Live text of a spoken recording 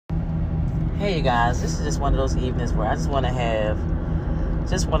Hey you guys, this is just one of those evenings where I just want to have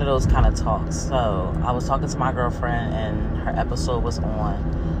just one of those kind of talks. So I was talking to my girlfriend and her episode was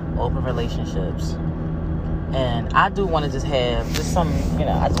on open relationships. And I do want to just have just some,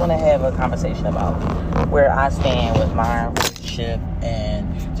 I just want to have a conversation about where I stand with my relationship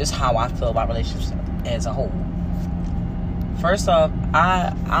and just how I feel about relationships as a whole. First off,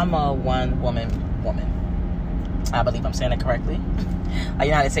 I'm a one-woman woman. I believe I'm saying it correctly. You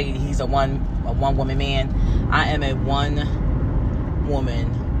know how they say he's a one-woman man? I am a one-woman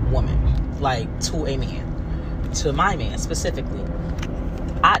woman. Like, to a man. To my man, specifically.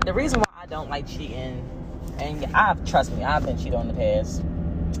 The reason why I don't like cheating, and trust me, I've been cheated on in the past.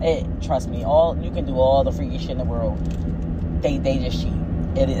 Trust me, you can do all the freaky shit in the world. They just cheat.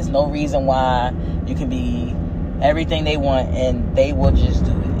 It is no reason why you can be everything they want and they will just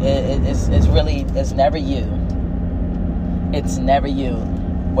do it. It's never you. It's never you.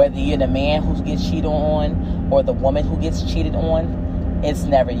 Whether you're the man who gets cheated on or the woman who gets cheated on, it's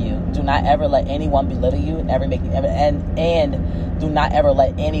never you. Do not ever let anyone belittle you and do not ever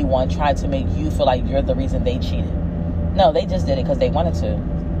let anyone try to make you feel like you're the reason they cheated. No, they just did it because they wanted to.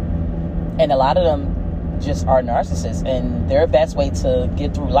 And a lot of them just are narcissists, and their best way to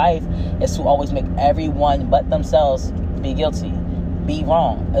get through life is to always make everyone but themselves be guilty, be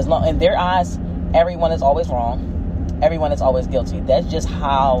wrong. In their eyes, everyone is always wrong. Everyone is always guilty. That's just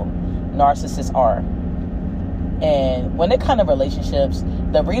how narcissists are. And when it comes to relationships,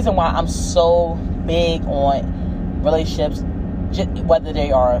 the reason why I'm so big on relationships, whether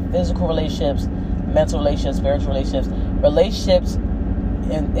they are physical relationships, mental relationships, spiritual relationships,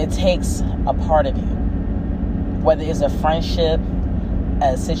 it takes a part of you. Whether it's a friendship,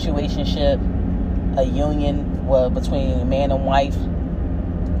 a situationship, a union between a man and wife,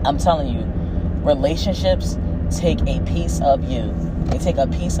 I'm telling you, relationships take a piece of you. They take a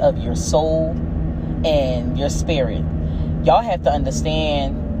piece of your soul and your spirit. Y'all have to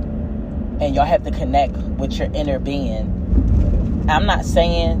understand and y'all have to connect with your inner being. I'm not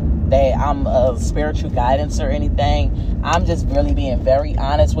saying that I'm a spiritual guidance or anything. I'm just really being very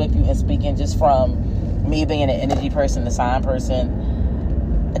honest with you and speaking just from me being an energy person, a sign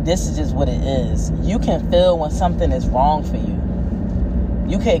person. This is just what it is. You can feel when something is wrong for you.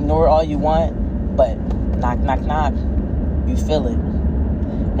 You can ignore it all you want, but knock, knock, knock, you feel it.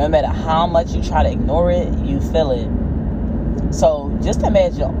 No matter how much you try to ignore it, you feel it. So just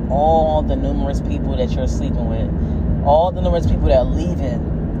imagine all the numerous people that you're sleeping with, all the numerous people that are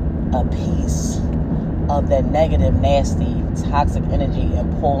leaving a piece of that negative, nasty, toxic energy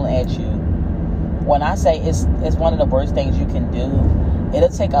and pulling at you. When I say it's one of the worst things you can do,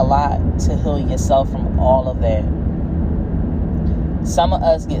 it'll take a lot to heal yourself from all of that. Some of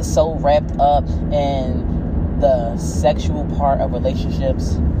us get so wrapped up in the sexual part of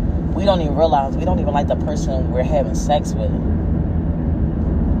relationships, we don't even realize we don't even like the person we're having sex with.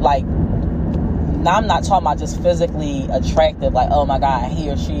 Like, now I'm not talking about just physically attractive, like, oh my God,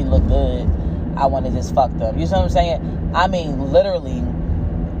 he or she look good, I want to just fuck them. You see what I'm saying? I mean, literally,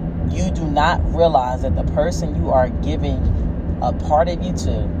 you do not realize that the person you are giving a part of you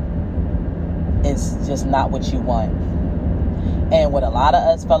to is just not what you want. And what a lot of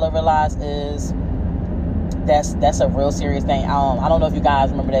us fella realize is that's a real serious thing. I don't know if you guys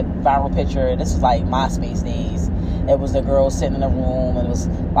remember that viral picture. This was like MySpace days. It was the girl sitting in a room and it was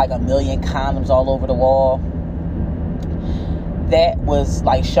like 1 million condoms all over the wall. That was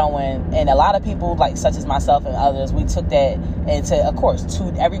like showing, and a lot of people, like such as myself and others, we took that into, of course,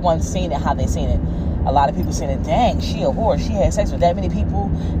 everyone's seen it how they seen it. A lot of people seen it, dang, she a whore, she had sex with that many people.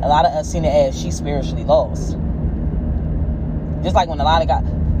 A lot of us seen it as she's spiritually lost. Just like when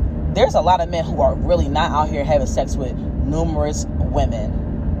there's a lot of men who are really not out here having sex with numerous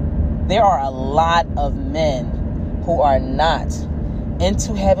women. There are a lot of men who are not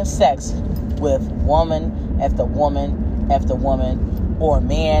into having sex with woman after woman after woman, or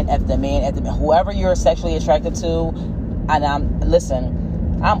man after man after man, whoever you're sexually attracted to. And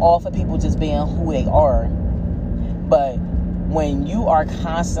I'm all for people just being who they are. But when you are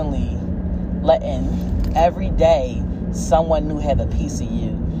constantly letting every day someone new have a piece of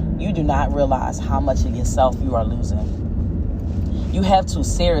you, you do not realize how much of yourself you are losing. You have to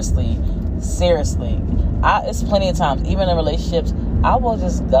seriously. It's plenty of times, even in relationships, I will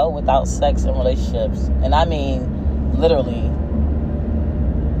just go without sex in relationships. And I mean, literally,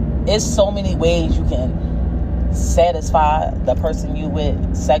 it's so many ways you can satisfy the person you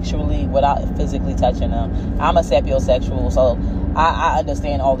with sexually without physically touching them. I'm a sapiosexual, so I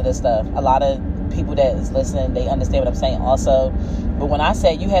understand all of this stuff. A lot of people that is listening, they understand what I'm saying also. But when I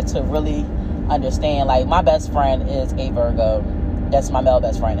say, you have to really understand, like, my best friend is a Virgo. That's my male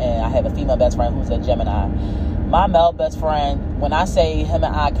best friend. And I have a female best friend who's a Gemini. My male best friend, when I say him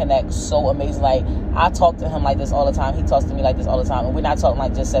and I connect so amazing, like, I talk to him like this all the time. He talks to me like this all the time. And we're not talking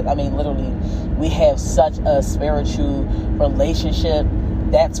like just sex. I mean, literally, we have such a spiritual relationship.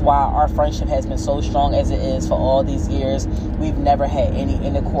 That's why our friendship has been so strong as it is for all these years. We've never had any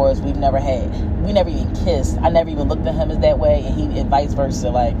intercourse. We never even kissed. I never even looked at him as that way, and vice versa.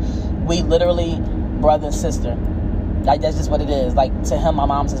 Like, we literally brother and sister. Like, that's just what it is. Like, to him, my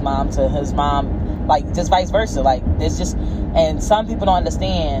mom's his mom. To his mom, like, just vice versa. Like, there's just, and some people don't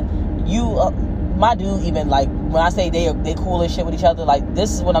understand. My dude, even, like, when I say they cool as shit with each other, like,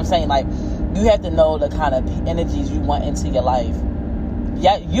 this is what I'm saying. Like, you have to know the kind of energies you want into your life.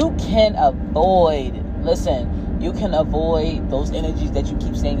 Yeah, you can avoid those energies that you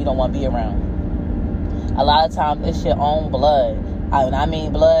keep saying you don't want to be around. A lot of times it's your own blood. When I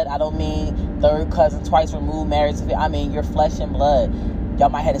mean blood, I don't mean third cousin, twice removed, married. I mean your flesh and blood. Y'all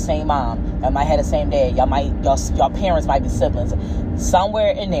might have the same mom. Y'all might have the same dad. Y'all parents might be siblings.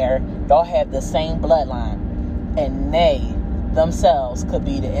 Somewhere in there, y'all have the same bloodline. And they themselves could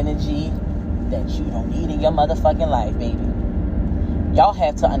be the energy that you don't need in your motherfucking life, baby. Y'all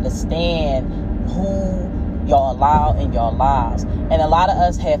have to understand who y'all allow in your lives. And a lot of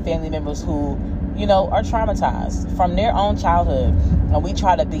us have family members who, are traumatized from their own childhood. And we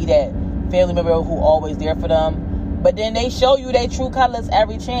try to be that family member who always there for them. But then they show you their true colors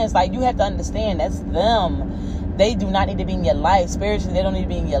every chance. Like, you have to understand, that's them. They do not need to be in your life. Spiritually, they don't need to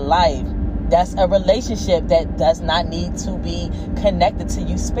be in your life. That's a relationship that does not need to be connected to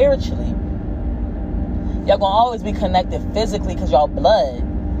you spiritually. Y'all gonna always be connected physically because y'all blood.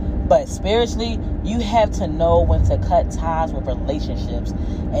 But spiritually, you have to know when to cut ties with relationships.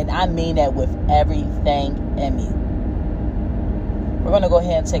 And I mean that with everything in me. We're going to go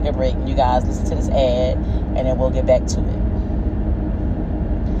ahead and take a break. You guys listen to this ad, and then we'll get back to it.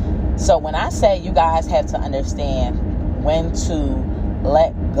 So when I say you guys have to understand when to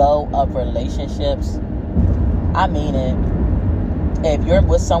let go of relationships, I mean it. If you're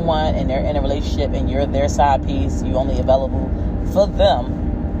with someone and they're in a relationship and you're their side piece, you're only available for them,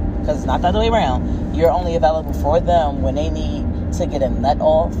 because it's not the other way around. You're only available for them when they need to get a nut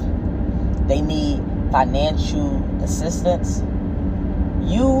off. They need financial assistance.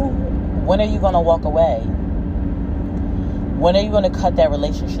 When are you going to walk away? When are you going to cut that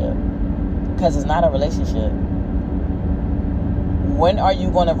relationship? Because it's not a relationship. When are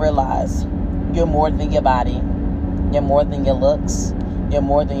you going to realize you're more than your body? You're more than your looks. You're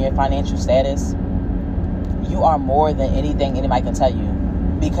more than your financial status. You are more than anything anybody can tell you.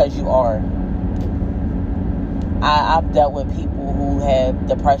 Because you are. I've dealt with people who have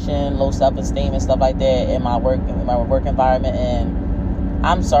depression, low self-esteem, and stuff like that in my work environment. And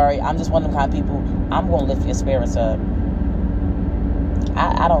I'm sorry, I'm just one of them kind of people. I'm going to lift your spirits up.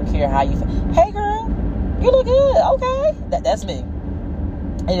 I don't care how you feel. Hey, girl, you look good. Okay. That's me.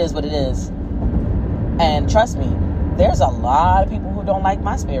 It is what it is. And trust me, there's a lot of people who don't like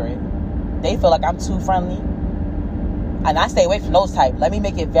my spirit. They feel like I'm too friendly. And I stay away from those type. Let me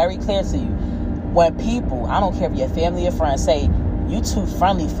make it very clear to you. When people, I don't care if you're family or friends, say, you too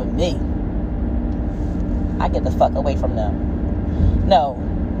friendly for me, I get the fuck away from them. No,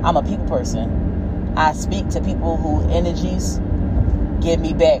 I'm a people person. I speak to people whose energies give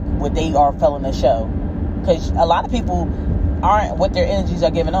me back what they are feeling the show. Because a lot of people aren't what their energies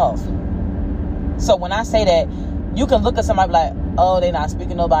are giving off. So when I say that, you can look at somebody like, oh, they're not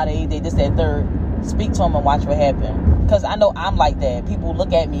speaking to nobody, they just that third. Speak to them and watch what happens. Because I know I'm like that. People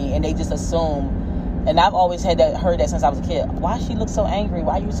look at me and they just assume, and I've always heard that since I was a kid. Why she look so angry?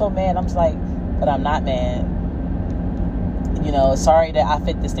 Why are you so mad? I'm just like, but I'm not mad. Sorry that I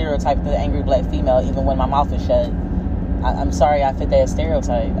fit the stereotype of the angry black female even when my mouth is shut. I'm sorry I fit that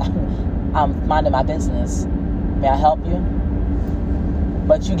stereotype. I'm minding my business. May I help you?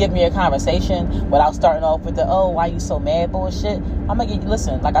 But you give me a conversation without starting off with the, oh, why you so mad bullshit. I'm going to get you,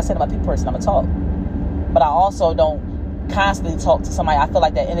 listen, like I said, I'm a people person, I'm going to talk. But I also don't constantly talk to somebody. I feel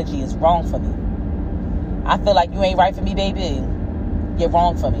like that energy is wrong for me. I feel like you ain't right for me, baby. You're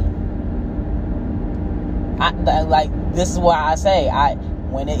wrong for me. This is why I say,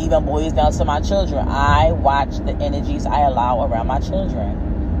 when it even boils down to my children, I watch the energies I allow around my children.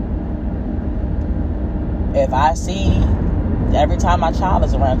 If I see every time my child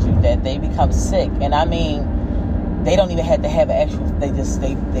is around you that they become sick, and I mean, they don't even have to have an actual,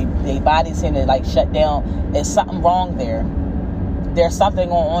 they bodies seem to like shut down. There's something wrong there. There's something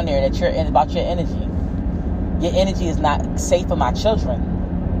going on there that about your energy. Your energy is not safe for my children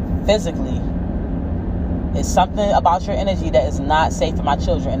physically. It's something about your energy that is not safe for my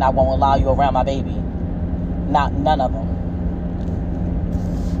children, and I won't allow you around my baby. None of them.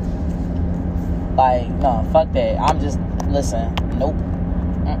 Like, no, fuck that. I'm just, listen, nope.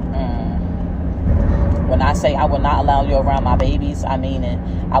 When I say I will not allow you around my babies, I mean it.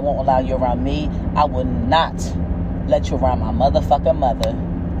 I won't allow you around me. I will not let you around my motherfucking mother.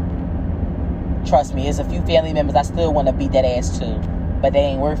 Trust me, there's a few family members I still want to beat that ass to, but they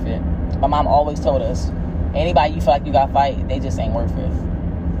ain't worth it. My mom always told us, anybody you feel like you got to fight, they just ain't worth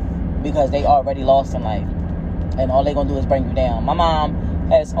it. Because they already lost in life. And all they going to do is bring you down. My mom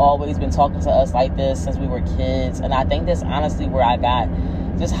has always been talking to us like this since we were kids. And I think that's honestly where I got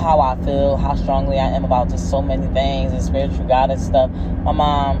just how I feel, how strongly I am about just so many things and spiritual guidance stuff. My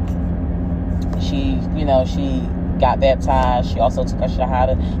mom, she got baptized. She also took her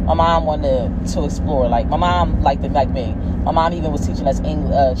shahada. My mom wanted to explore. Like, my mom like me. My mom even was teaching us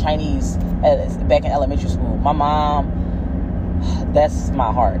Chinese back in elementary school. My mom, that's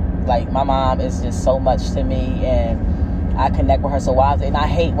my heart. Like, my mom is just so much to me, and I connect with her so wisely. And I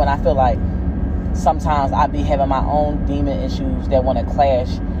hate when I feel like sometimes I be having my own demon issues that want to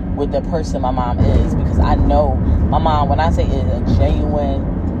clash with the person my mom is, because I know my mom, when I say is a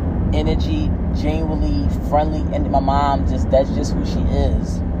genuine energy, genuinely friendly, and my mom that's just who she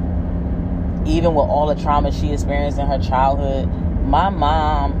is. Even with all the trauma she experienced in her childhood, my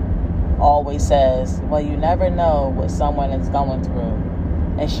mom always says, well, you never know what someone is going through.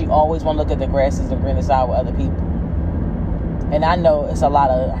 And she always want to look at the grass as the greenest side with other people. And I know it's a lot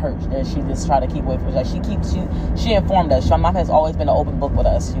of hurt that she just try to keep away from us. Like, she informed us. My mom has always been an open book with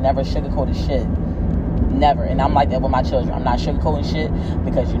us. She never sugarcoated shit. Never. And I'm like that with my children. I'm not sugarcoating shit,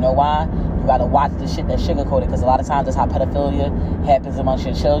 because you know why? You gotta watch the shit that's sugarcoated, because a lot of times that's how pedophilia happens amongst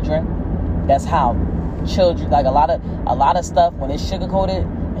your children. That's how children, like a lot of stuff, when it's sugarcoated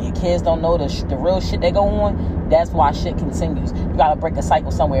and your kids don't know the real shit they go on, that's why shit continues. You gotta break a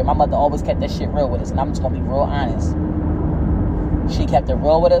cycle somewhere. My mother always kept that shit real with us, and I'm just gonna be real honest. She kept it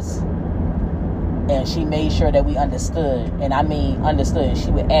real with us, and she made sure that we understood. And I mean understood.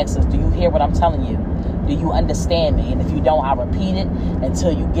 She would ask us, do you hear what I'm telling you? Do you understand me? And if you don't, I'll repeat it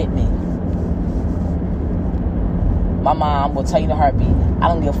until you get me. My mom will tell you in a heartbeat, I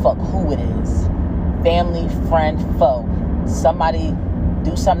don't give a fuck who it is. Family, friend, foe. Somebody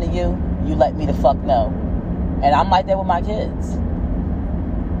do something to you, you let me the fuck know. And I'm like that with my kids.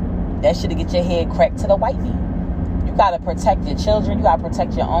 That shit'll get your head cracked to the whitey. You gotta protect your children. You gotta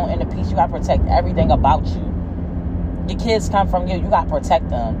protect your own inner peace. You gotta protect everything about you. Your kids come from you. You gotta protect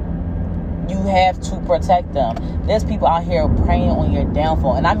them. You have to protect them. There's people out here praying on your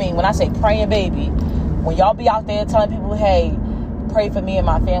downfall. And I mean, when I say praying, baby, when y'all be out there telling people, hey, pray for me and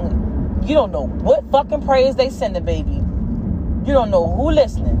my family, you don't know what fucking prayers they sending, baby. You don't know who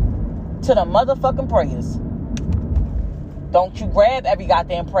listening to the motherfucking prayers. Don't you grab every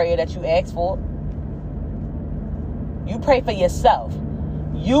goddamn prayer that you ask for. You pray for yourself.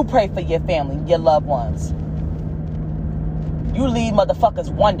 You pray for your family, your loved ones. You leave motherfuckers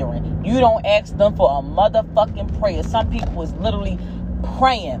wondering. You don't ask them for a motherfucking prayer. Some people is literally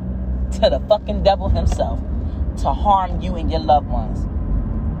praying to the fucking devil himself to harm you and your loved ones.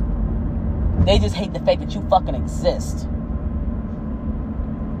 They just hate the fact that you fucking exist.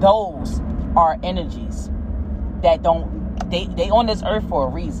 Those are energies that they on this earth for a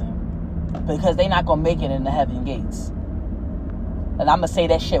reason, because they not gonna make it in the heaven gates. And I'm gonna say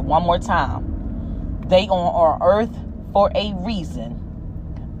that shit one more time. They on our earth for a reason,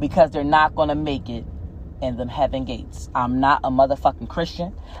 because they're not gonna make it in them heaven gates. I'm not a motherfucking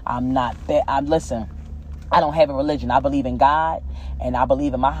Christian. Listen, I don't have a religion. I believe in God, and I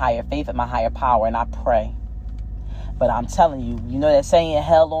believe in my higher faith and my higher power, and I pray. But I'm telling you, you know that saying,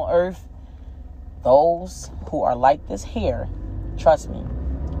 hell on earth? Those who are like this here, trust me,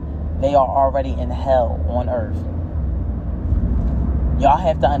 they are already in hell on earth. Y'all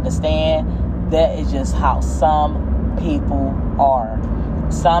have to understand that is just how some people are.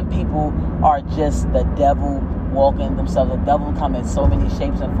 Some people are just the devil walking themselves. The devil come in so many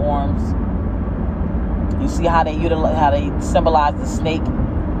shapes and forms. You see how they symbolize the snake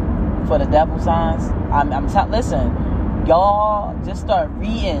for the devil signs? Listen, y'all just start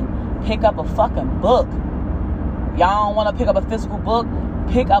reading. Pick up a fucking book. Y'all don't want to pick up a physical book?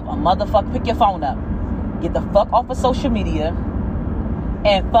 Pick up pick your phone up. Get the fuck off of social media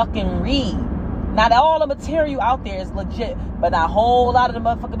and fucking read. Now, all the material out there is legit, but a whole lot of the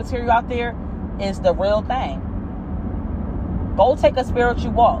motherfucking material out there is the real thing. Go take a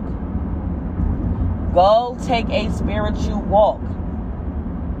spiritual walk. Go take a spiritual walk.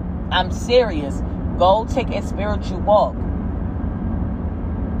 I'm serious. Go take a spiritual walk.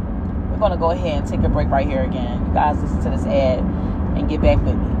 We're going to go ahead and take a break right here again. You guys listen to this ad and get back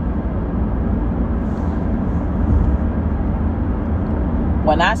with me.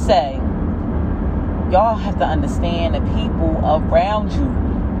 When I say y'all have to understand the people around you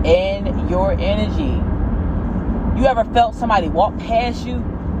and your energy. You ever felt somebody walk past you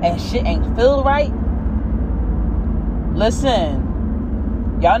and shit ain't feel right?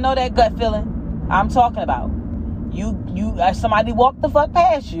 Listen, y'all know that gut feeling I'm talking about. You somebody walked the fuck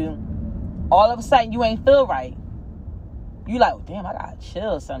past you, all of a sudden you ain't feel right. You like, oh, damn, I gotta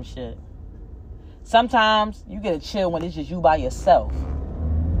chill some shit. Sometimes you get a chill when it's just you by yourself.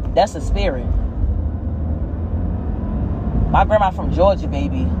 That's a spirit. My grandma from Georgia,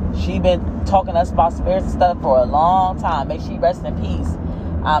 baby, she been talking to us about spirits and stuff for a long time. May she rest in peace.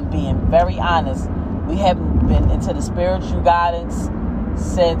 I'm being very honest. We haven't been into the spiritual guidance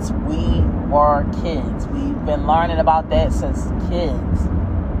since we were kids. We've been learning about that since kids.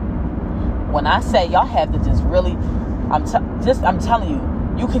 When I say y'all have to just really, I'm telling you,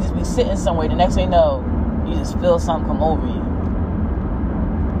 you can just be sitting somewhere. The next thing you know, you just feel something come over you.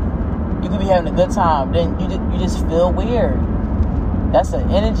 You could be having a good time, then you just feel weird. That's an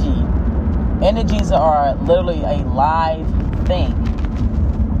energy. Energies are literally a live thing.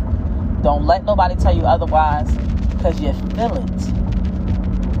 Don't let nobody tell you otherwise, because you feel it.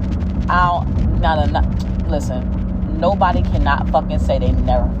 Listen, nobody cannot fucking say they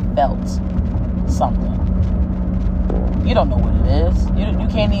never felt something. You don't know what it is. You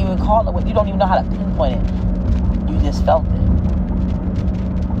can't even call it. You don't even know how to pinpoint it. You just felt it.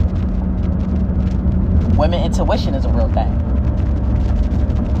 Women intuition is a real thing.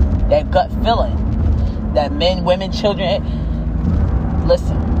 That gut feeling. That men, women, children.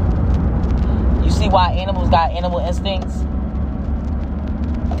 Listen. You see why animals got animal instincts?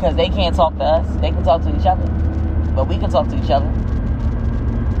 Because they can't talk to us. They can talk to each other. But we can talk to each other.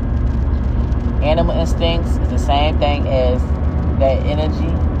 Animal instincts is the same thing as that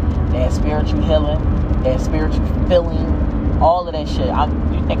energy, that spiritual healing, that spiritual feeling, all of that shit.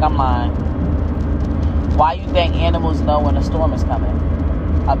 You think I'm lying? Why you think animals know when a storm is coming?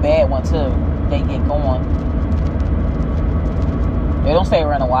 A bad one too. They get going. They don't stay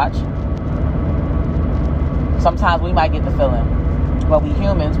around and watch. Sometimes we might get the feeling, but we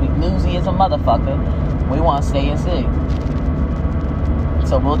humans, we newsy as a motherfucker. We want to stay and see.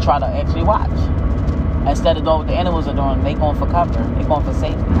 So we'll try to actually watch. Instead of doing what the animals are doing, they going for cover. They going for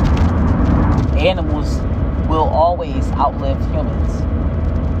safety. Animals will always outlive humans.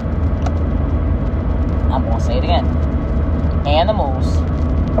 I'm going to say it again. Animals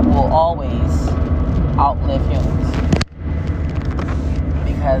will always outlive humans.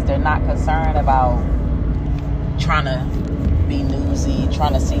 Because they're not concerned about trying to be newsy,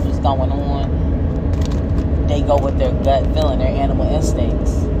 trying to see what's going on. They go with their gut feeling, their animal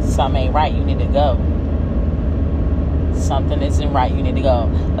instincts. Something ain't right, you need to go. Something isn't right, you need to go.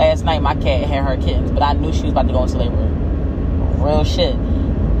 Last night my cat had her kittens, but I knew she was about to go into labor. Real shit.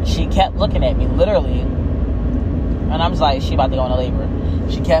 She kept looking at me, literally. And I was like, she about to go into labor.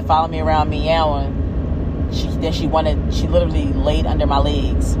 She kept following me around, meowing. She literally laid under my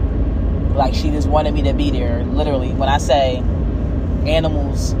legs. Like she just wanted me to be there. Literally. When I say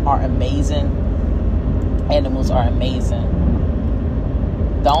animals are amazing, animals are amazing.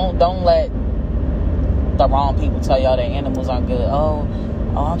 Don't let the wrong people tell y'all that animals aren't good. Oh,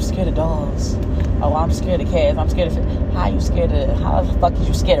 I'm scared of dogs. Oh, I'm scared of cats. I'm scared of fish. How the fuck is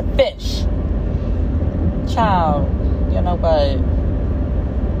you scared of fish? Child, but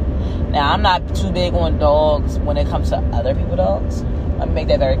now I'm not too big on dogs when it comes to other people's dogs. Let me make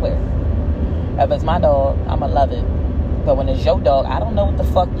that very clear. If it's my dog, I'ma love it. But when it's your dog, I don't know what the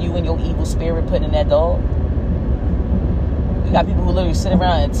fuck you and your evil spirit put in that dog. You got people who literally sit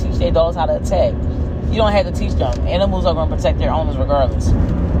around and teach their dogs how to attack. You don't have to teach them. Animals are going to protect their owners regardless.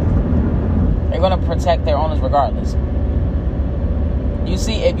 They're going to protect their owners regardless. You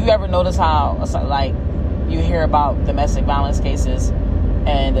see, if you ever notice how, like, you hear about domestic violence cases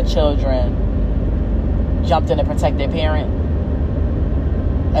and the children jumped in to protect their parent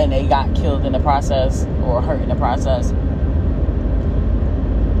and they got killed in the process or hurt in the process.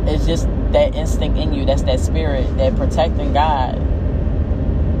 It's just that instinct in you. That's that spirit, that protecting God.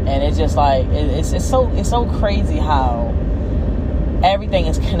 And it's just like, it's so crazy how everything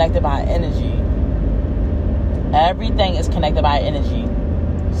is connected by energy. Everything is connected by energy.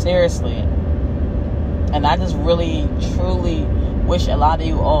 Seriously. And I just really, truly wish a lot of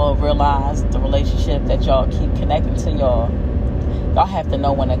you all realize the relationship that y'all keep connecting to y'all. Y'all have to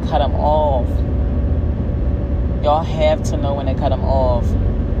know when to cut them off. Y'all have to know when to cut them off.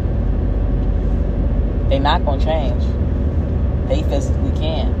 They're not going to change. They physically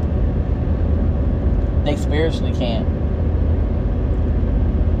can. They spiritually can.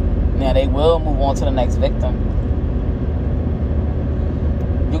 Now, they will move on to the next victim.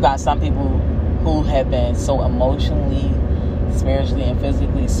 You got some people who have been so emotionally, spiritually, and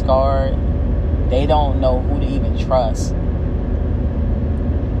physically scarred, they don't know who to even trust.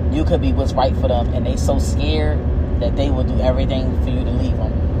 You could be what's right for them, and they so scared that they will do everything for you to leave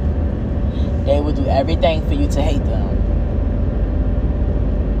them. They will do everything for you to hate them.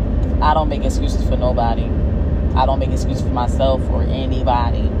 I don't make excuses for nobody. I don't make excuses for myself or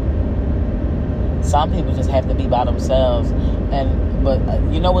anybody. Some people just have to be by themselves. But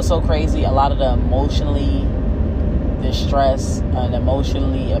you know what's so crazy? A lot of the emotionally distressed and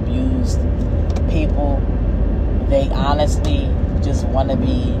emotionally abused people, they honestly just want to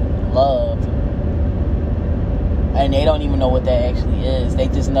be loved. And they don't even know what that actually is. They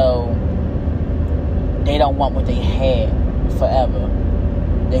just know they don't want what they had forever.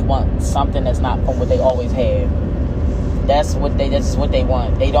 They want something that's not from what they always had. That's what they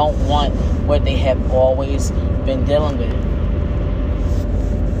want. They don't want what they have always been dealing with.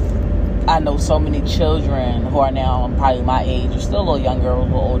 I know so many children who are now probably my age, or still a little younger or a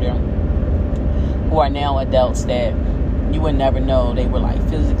little older, who are now adults that you would never know they were like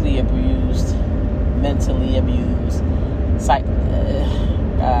physically abused, mentally abused,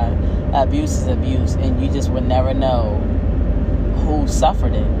 abuse is abuse, and you just would never know who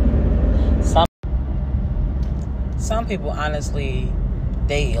suffered it. Some people, honestly,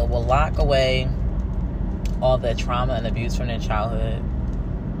 they will lock away all the trauma and abuse from their childhood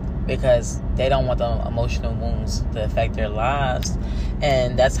because they don't want the emotional wounds to affect their lives.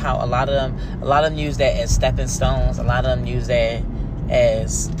 And that's how a lot of them use that as stepping stones. A lot of them use that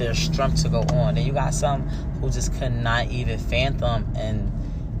as their strength to go on. And you got some who just could not even fathom and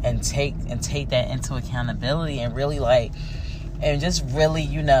take that into accountability and really just really,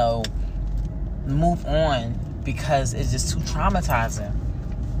 move on, because it's just too traumatizing.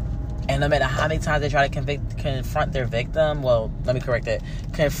 And no matter how many times they try to confront their victim,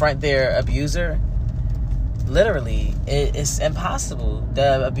 confront their abuser, literally, it's impossible.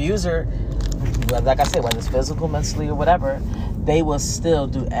 The abuser, like I said, whether it's physical, mentally, or whatever, they will still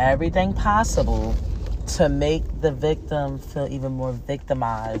do everything possible to make the victim feel even more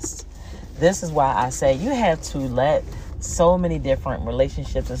victimized. This is why I say you have to let so many different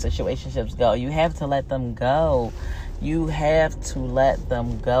relationships and situationships go. You have to let them go. You have to let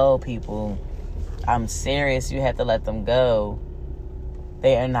them go, people. I'm serious. You have to let them go.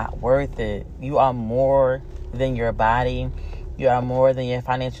 They are not worth it. You are more than your body. You are more than your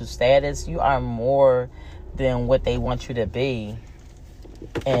financial status. You are more than what they want you to be.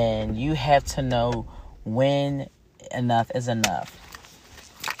 And you have to know when enough is enough.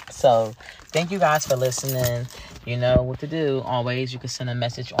 So, thank you guys for listening. You know what to do. Always, you can send a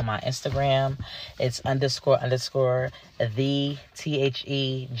message on my Instagram. It's __ the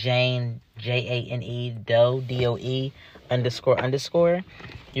THE Jane JANE DOE __.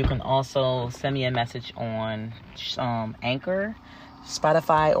 You can also send me a message on Anchor,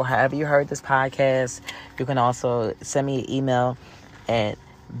 Spotify, or however you heard this podcast. You can also send me an email at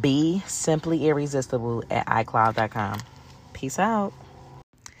besimplyirresistible@icloud.com. Peace out.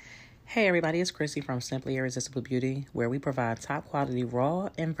 Hey everybody, it's Chrissy from Simply Irresistible Beauty, where we provide top quality raw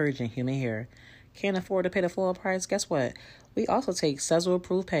and virgin human hair. Can't afford to pay the full price? Guess what? We also take Sezzle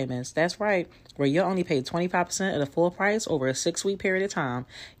approved payments. That's right, where you'll only pay 25% of the full price over a 6-week period of time.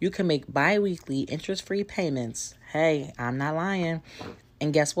 You can make bi-weekly interest-free payments. Hey, I'm not lying.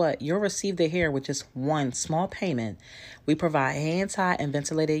 And guess what? You'll receive the hair with just one small payment. We provide hand-tied and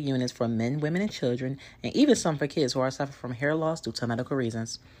ventilated units for men, women, and children, and even some for kids who are suffering from hair loss due to medical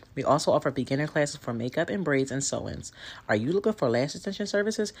reasons. We also offer beginner classes for makeup and braids and sew-ins. Are you looking for lash extension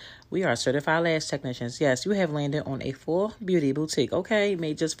services? We are certified lash technicians. Yes, you have landed on a full beauty boutique, okay,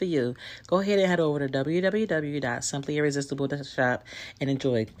 made just for you. Go ahead and head over to www.simplyirresistible.shop and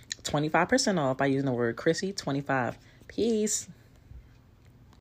enjoy 25% off by using the word Chrissy25. Peace.